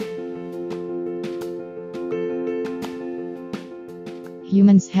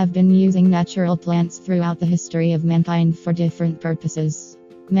Humans have been using natural plants throughout the history of mankind for different purposes.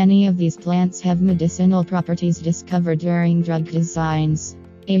 Many of these plants have medicinal properties discovered during drug designs.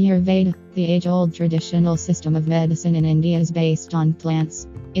 Ayurveda, the age-old traditional system of medicine in India, is based on plants.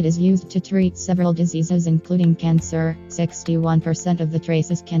 It is used to treat several diseases including cancer. 61% of the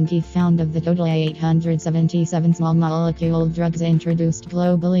traces can be found of the total 877 small molecule drugs introduced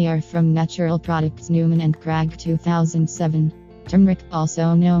globally are from natural products. Newman and Cragg 2007. Turmeric,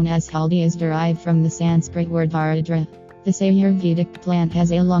 also known as haldi, is derived from the Sanskrit word haridra. This Ayurvedic plant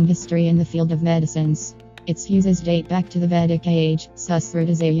has a long history in the field of medicines. Its uses date back to the Vedic age.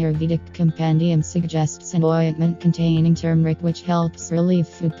 Susruta's Ayurvedic compendium suggests an ointment containing turmeric which helps relieve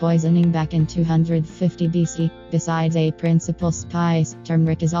food poisoning back in 250 BC. Besides a principal spice,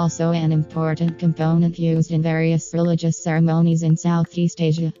 turmeric is also an important component used in various religious ceremonies in Southeast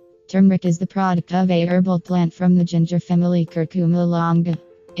Asia. Turmeric is the product of a herbal plant from the ginger family Curcuma longa.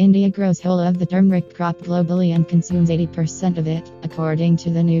 India grows whole of the turmeric crop globally and consumes 80% of it. According to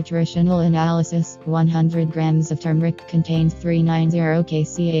the nutritional analysis, 100 grams of turmeric contains 390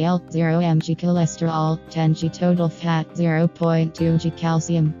 kcal, 0 mg cholesterol, 10 g total fat, 0.2 g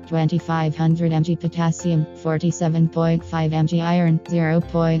calcium, 2500 mg potassium, 47.5 mg iron,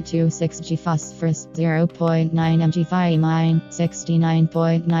 0.26 g phosphorus, 0.9 mg thiamine,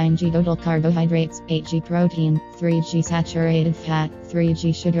 69.9 g total carbohydrates, 8 g protein, 3 g saturated fat, 3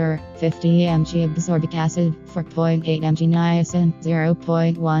 g sugar, 50 mg absorbic acid, 4.8 mg niacin,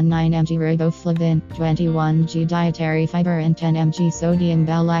 0.19 mg riboflavin, 21 g dietary fiber and 10 mg sodium.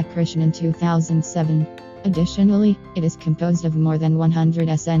 Balakrishnan 2007. Additionally, it is composed of more than 100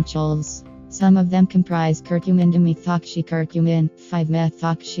 essentials. Some of them comprise curcumin, dimethoxycurcumin,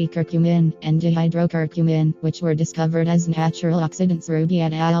 5-methoxycurcumin, and dihydrocurcumin, which were discovered as natural oxidants. Ruby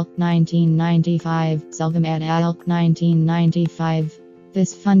et al., 1995, Selvum et al., 1995.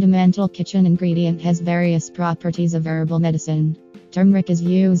 This fundamental kitchen ingredient has various properties of herbal medicine. Turmeric is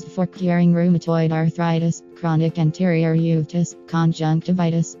used for curing rheumatoid arthritis, chronic anterior uveitis,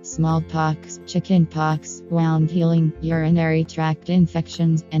 conjunctivitis, smallpox, chickenpox, wound healing, urinary tract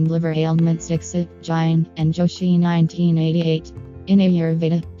infections, and liver ailments. Dixit, Jain, and Joshi 1988. In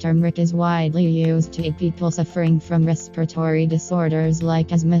Ayurveda, turmeric is widely used to aid people suffering from respiratory disorders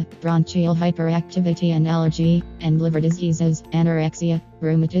like asthma, bronchial hyperactivity and allergy, and liver diseases, anorexia,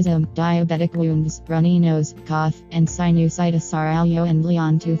 rheumatism, diabetic wounds, runny nose, cough, and sinusitis. Araujo and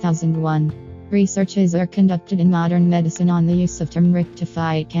Leon 2001. Researches are conducted in modern medicine on the use of turmeric to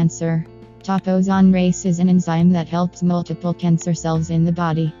fight cancer. Topoisomerase is an enzyme that helps multiple cancer cells in the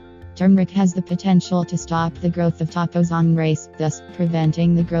body. Turmeric has the potential to stop the growth of topoisomerase, thus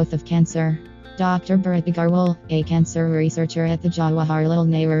preventing the growth of cancer. Dr. Bharat Agarwal, a cancer researcher at the Jawaharlal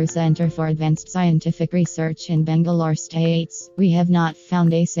Nehru Center for Advanced Scientific Research in Bangalore, states, "We have not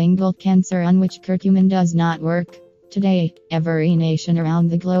found a single cancer on which curcumin does not work." Today, every nation around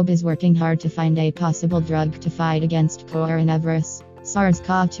the globe is working hard to find a possible drug to fight against coronavirus.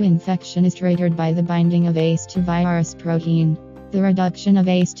 SARS-CoV-2 infection is triggered by the binding of ACE2 virus protein. The reduction of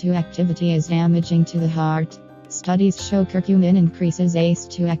ACE2 activity is damaging to the heart. Studies show curcumin increases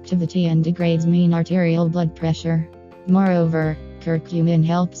ACE2 activity and degrades mean arterial blood pressure. Moreover, curcumin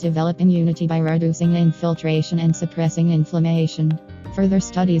helps develop immunity by reducing infiltration and suppressing inflammation. Further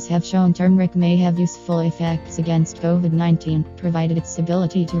studies have shown turmeric may have useful effects against COVID-19, provided its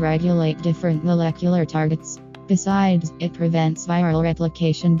ability to regulate different molecular targets. Besides, it prevents viral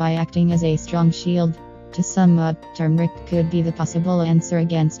replication by acting as a strong shield. To sum up, turmeric could be the possible answer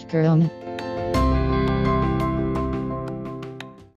against corona.